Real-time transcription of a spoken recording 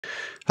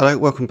Hello,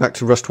 welcome back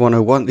to Rust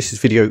 101. This is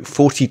video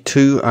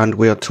 42 and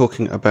we are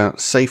talking about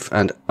safe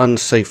and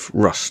unsafe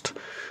Rust.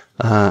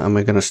 And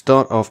we're going to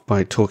start off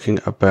by talking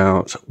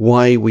about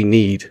why we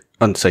need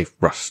unsafe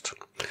Rust.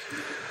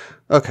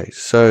 Okay,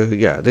 so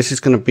yeah, this is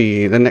going to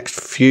be the next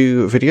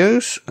few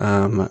videos.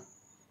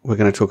 We're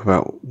going to talk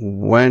about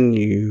when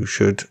you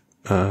should,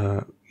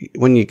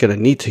 when you're going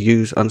to need to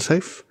use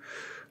unsafe.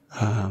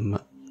 We're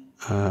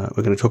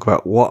going to talk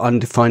about what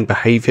undefined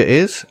behavior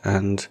is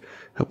and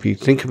help you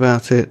think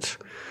about it.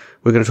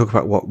 We're going to talk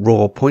about what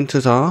raw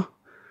pointers are,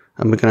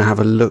 and we're going to have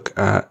a look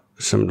at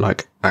some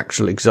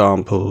actual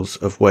examples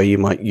of where you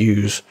might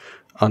use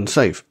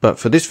unsafe. But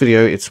for this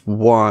video, it's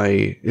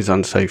why does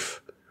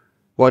unsafe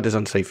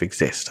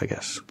exist, I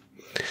guess.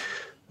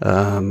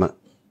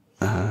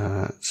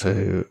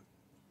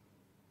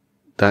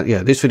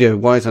 This video,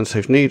 why is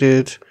unsafe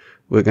needed?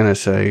 We're going to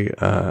say,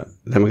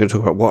 then we're going to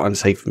talk about what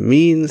unsafe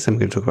means, then we're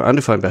going to talk about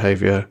undefined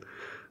behavior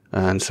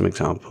and some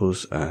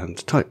examples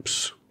and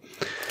types.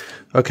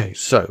 Okay,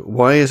 so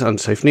why is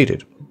unsafe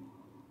needed?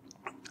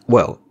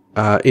 Well,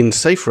 in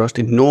safe Rust,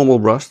 in normal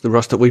Rust, the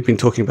Rust that we've been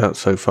talking about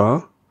so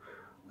far,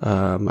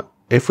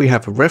 if we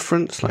have a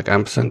reference like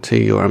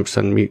 %t or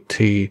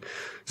 %mut,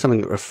 something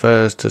that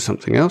refers to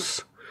something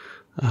else,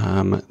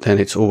 then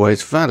it's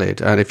always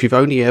valid. And if you've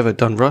only ever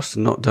done Rust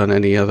and not done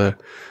any other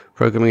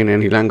programming in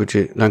any language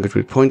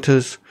with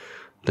pointers,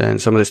 then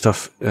some of this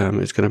stuff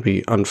is going to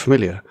be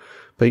unfamiliar.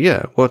 But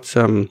yeah, what's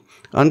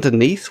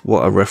underneath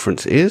what a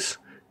reference is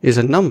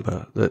a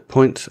number that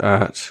points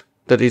at,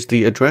 that is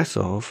the address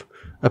of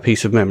a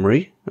piece of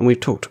memory. And we've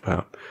talked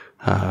about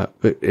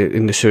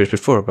in this series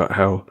before about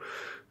how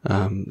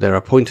there are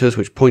pointers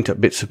which point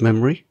at bits of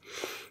memory.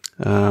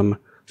 So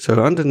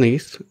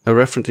underneath, a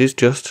reference is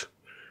just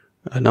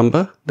a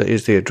number that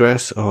is the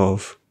address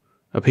of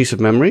a piece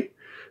of memory.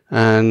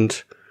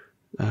 And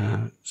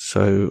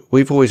so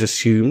we've always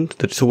assumed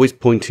that it's always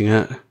pointing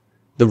at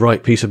the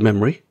right piece of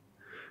memory.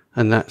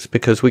 And that's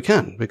because we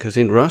can. Because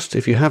in Rust,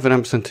 if you have an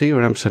 %t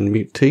or an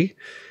 %mut,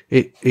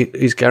 it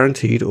is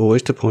guaranteed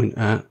always to point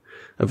at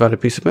a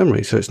valid piece of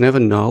memory. So it's never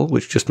null,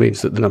 which just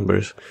means that the number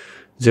is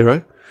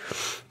 0.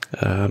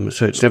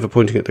 So it's never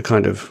pointing at the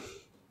kind of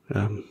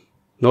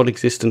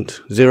non-existent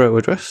 0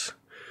 address.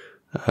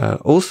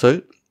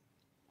 Also,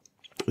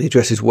 the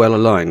address is well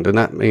aligned, and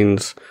that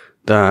means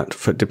that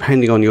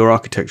depending on your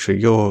architecture,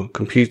 your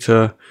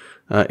computer,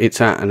 it's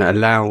at an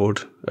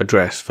allowed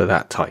address for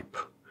that type.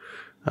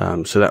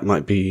 So that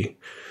might be,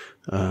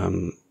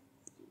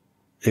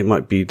 it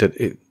might be that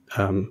it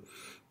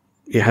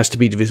has to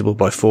be divisible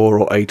by 4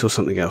 or 8 or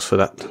something else for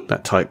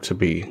that type to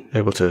be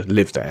able to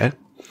live there.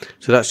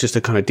 So that's just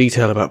a kind of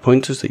detail about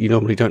pointers that you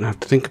normally don't have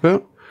to think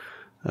about.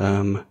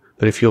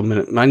 But if you're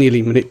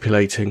manually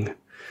manipulating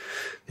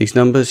these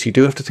numbers, you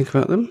do have to think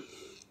about them.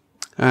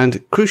 And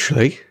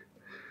crucially,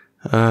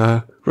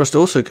 Rust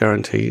also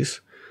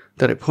guarantees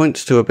that it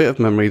points to a bit of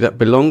memory that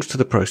belongs to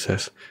the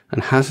process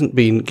and hasn't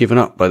been given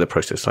up by the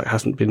process, like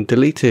hasn't been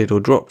deleted or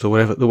dropped or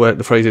whatever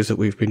the phrases that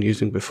we've been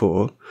using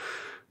before.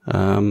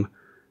 That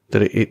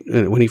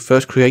when you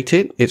first create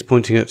it, it's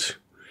pointing at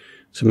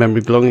some memory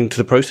belonging to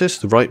the process,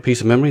 the right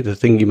piece of memory, the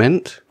thing you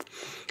meant.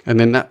 And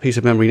then that piece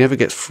of memory never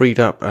gets freed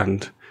up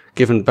and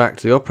given back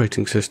to the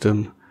operating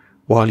system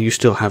while you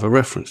still have a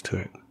reference to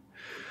it.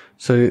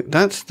 So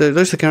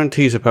those are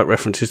guarantees about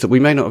references that we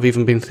may not have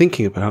even been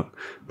thinking about,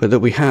 but that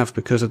we have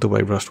because of the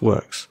way Rust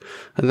works.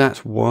 And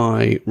that's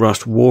why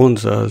Rust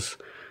warns us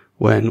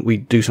when we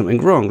do something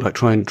wrong, like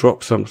try and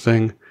drop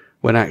something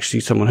when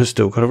actually someone has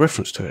still got a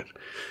reference to it.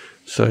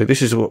 So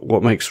this is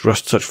what makes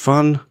Rust such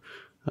fun.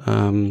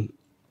 It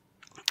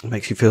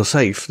makes you feel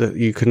safe, that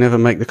you can never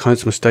make the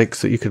kinds of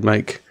mistakes that you could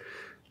make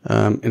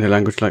in a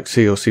language like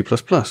C or C++,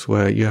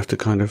 where you have to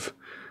kind of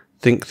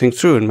think things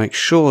through and make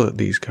sure that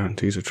these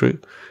guarantees are true.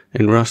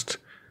 In Rust,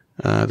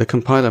 the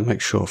compiler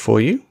makes sure for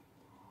you,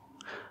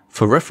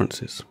 for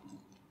references.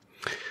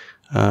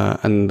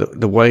 And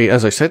the way,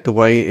 as I said, the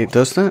way it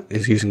does that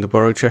is using the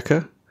borrow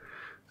checker.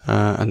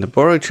 And the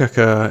borrow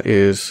checker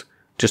is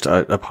just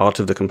a part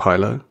of the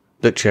compiler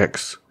that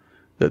checks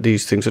that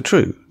these things are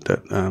true,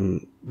 that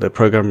the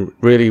program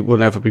really will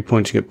never be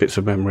pointing at bits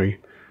of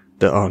memory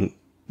that aren't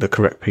the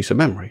correct piece of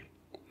memory.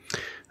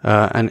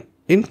 And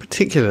in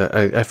particular,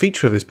 a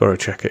feature of this borrow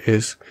checker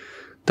is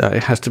that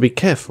it has to be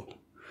careful.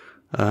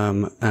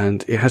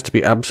 And it has to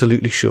be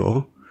absolutely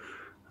sure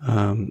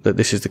that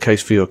this is the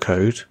case for your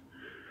code,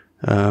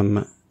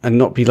 and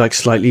not be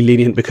slightly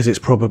lenient because it's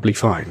probably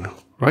fine,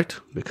 right?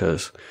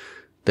 Because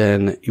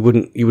then you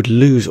would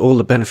lose all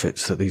the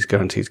benefits that these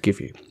guarantees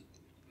give you.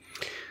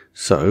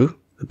 So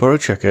the borrow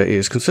checker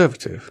is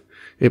conservative.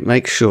 It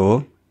makes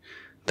sure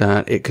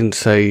that it can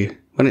say,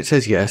 when it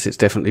says yes, it's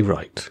definitely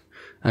right.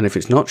 And if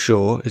it's not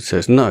sure, it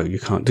says no, you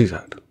can't do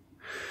that.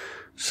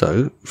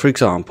 So, for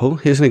example,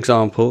 here's an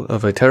example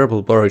of a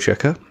terrible borrow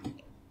checker,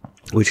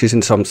 which is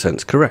in some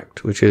sense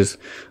correct, which is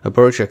a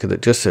borrow checker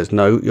that just says,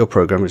 no, your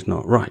program is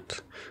not right.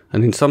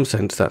 And in some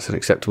sense, that's an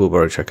acceptable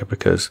borrow checker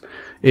because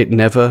it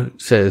never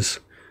says,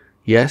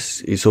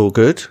 yes, it's all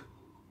good,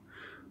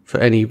 for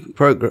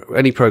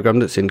any program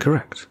that's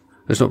incorrect.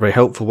 It's not a very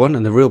helpful one,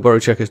 and the real borrow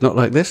checker is not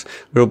like this.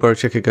 The real borrow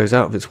checker goes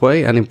out of its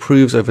way and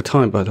improves over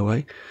time, by the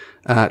way,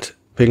 at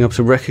being able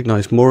to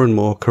recognize more and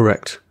more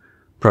correct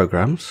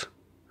programs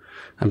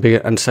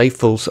and say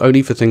false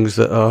only for things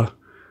that are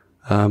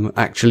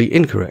actually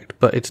incorrect.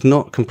 But it's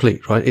not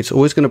complete, right? It's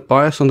always going to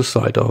bias on the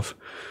side of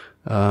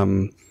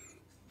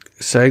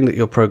saying that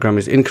your program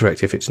is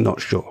incorrect if it's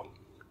not sure.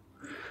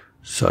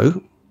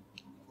 So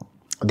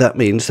that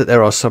means that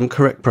there are some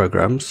correct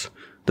programs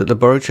that the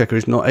borrow checker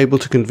is not able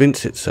to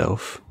convince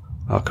itself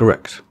are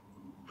correct.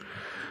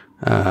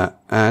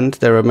 And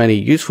there are many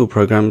useful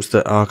programs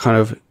that are kind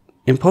of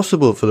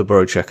impossible for the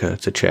borrow checker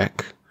to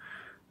check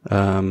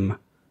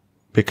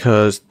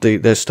because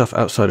there's stuff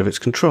outside of its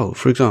control.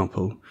 For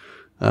example,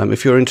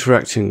 if you're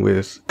interacting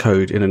with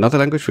code in another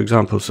language, for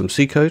example, some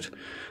C code,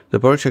 the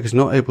borrow checker is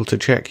not able to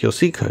check your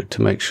C code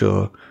to make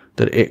sure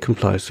that it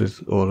complies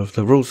with all of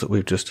the rules that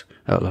we've just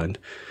outlined.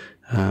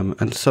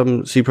 And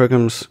some C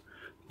programs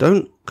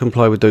don't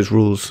comply with those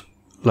rules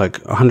like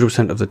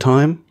 100% of the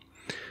time,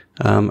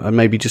 and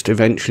maybe just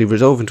eventually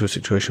resolve into a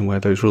situation where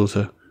those rules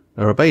are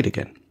obeyed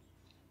again.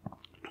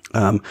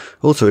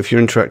 Also, if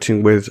you're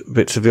interacting with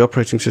bits of the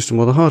operating system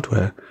or the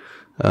hardware,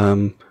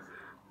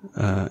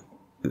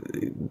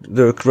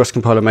 the Rust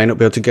compiler may not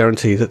be able to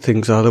guarantee that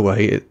things are the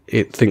way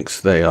it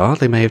thinks they are.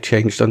 They may have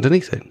changed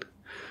underneath it.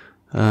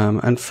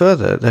 And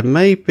further, there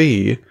may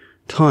be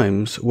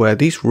times where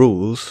these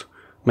rules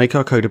make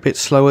our code a bit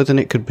slower than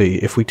it could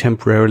be if we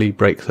temporarily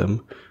break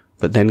them,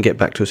 but then get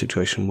back to a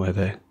situation where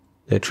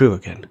they're true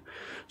again.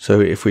 So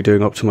if we're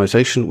doing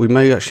optimization, we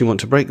may actually want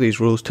to break these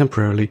rules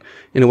temporarily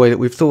in a way that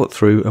we've thought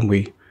through and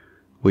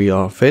we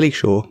are fairly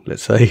sure,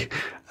 let's say,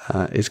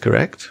 is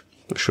correct,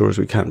 as sure as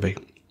we can be.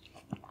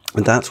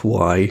 And that's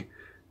why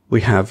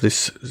we have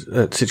this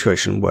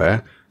situation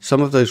where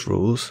some of those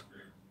rules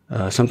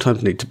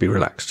sometimes need to be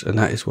relaxed, and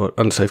that is what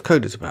unsafe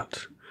code is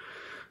about.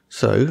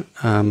 So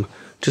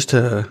just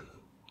to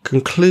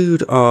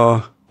conclude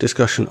our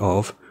discussion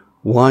of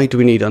why do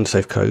we need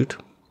unsafe code,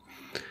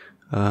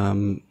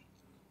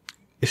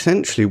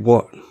 essentially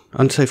what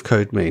unsafe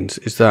code means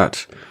is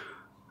that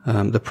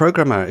the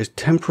programmer is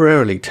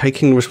temporarily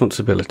taking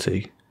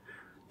responsibility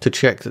to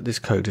check that this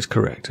code is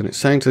correct. And it's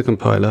saying to the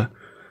compiler,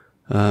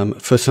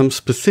 for some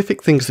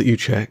specific things that you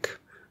check,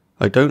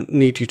 I don't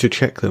need you to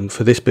check them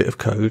for this bit of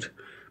code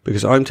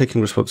because I'm taking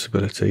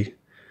responsibility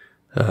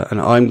and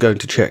I'm going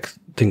to check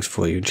things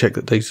for you and check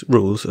that these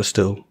rules are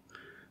still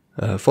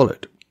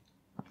followed.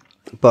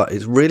 But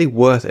it's really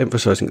worth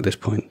emphasizing at this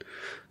point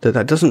that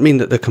that doesn't mean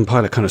that the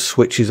compiler kind of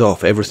switches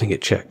off everything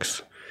it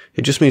checks.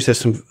 It just means there's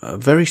some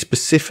very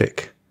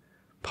specific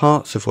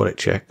parts of what it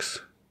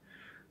checks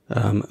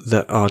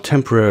that are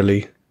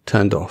temporarily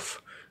turned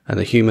off, and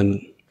the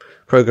human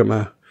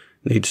programmer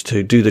needs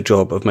to do the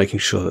job of making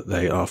sure that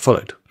they are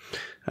followed.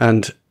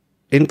 And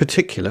in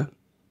particular,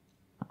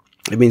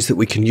 it means that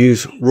we can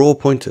use raw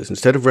pointers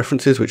instead of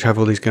references which have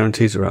all these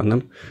guarantees around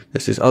them.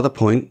 There's this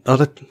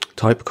other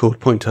type called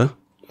pointer,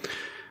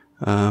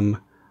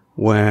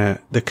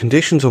 where the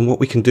conditions on what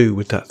we can do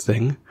with that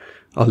thing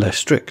are less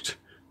strict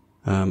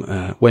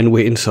when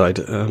we're inside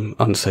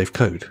unsafe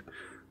code.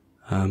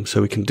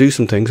 So we can do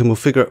some things, and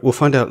we'll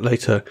find out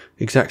later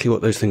exactly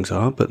what those things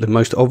are. But the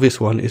most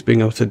obvious one is being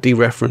able to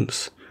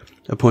dereference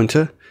a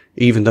pointer,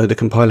 even though the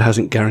compiler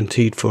hasn't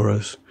guaranteed for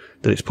us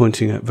that it's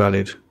pointing at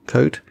valid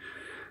code.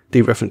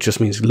 Dereference just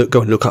means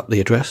go and look up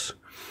the address.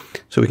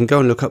 So we can go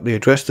and look up the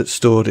address that's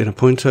stored in a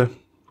pointer,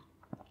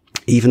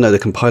 even though the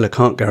compiler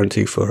can't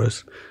guarantee for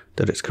us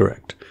that it's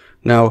correct.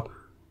 Now,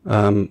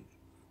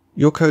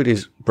 your code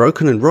is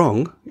broken and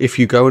wrong if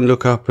you go and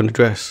look up an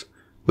address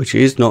which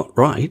is not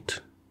right.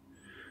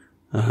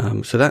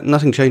 So that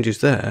nothing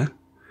changes there.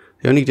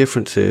 The only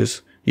difference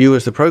is you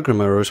as the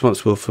programmer are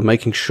responsible for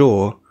making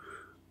sure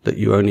that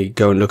you only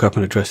go and look up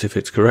an address if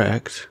it's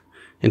correct,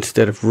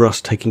 instead of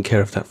Rust taking care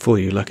of that for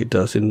you like it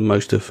does in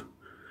most of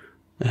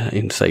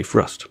in safe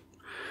Rust.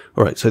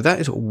 Alright, so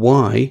that is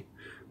why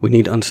we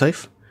need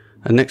unsafe.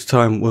 And next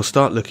time we'll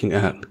start looking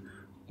at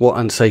what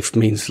unsafe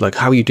means, like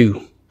how you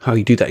do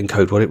that in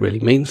code, what it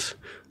really means.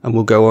 And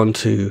we'll go on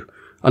to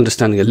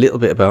understanding a little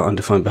bit about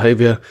undefined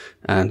behavior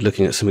and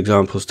looking at some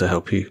examples to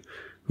help you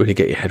really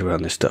get your head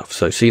around this stuff.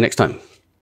 So see you next time.